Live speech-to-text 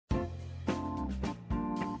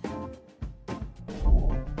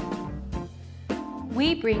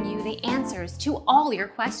we bring you the answers to all your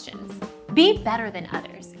questions. Be better than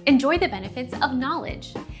others. Enjoy the benefits of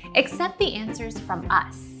knowledge. Accept the answers from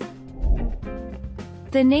us.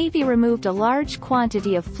 The Navy removed a large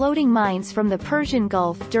quantity of floating mines from the Persian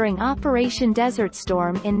Gulf during Operation Desert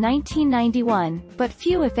Storm in 1991, but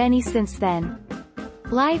few if any since then.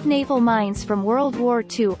 Live naval mines from World War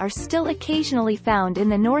II are still occasionally found in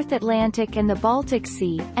the North Atlantic and the Baltic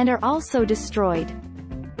Sea, and are also destroyed.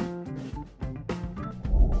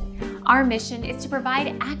 Our mission is to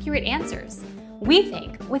provide accurate answers. We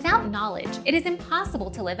think without knowledge, it is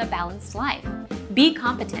impossible to live a balanced life. Be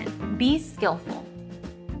competent, be skillful.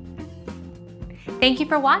 Thank you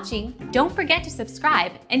for watching. Don't forget to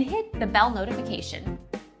subscribe and hit the bell notification.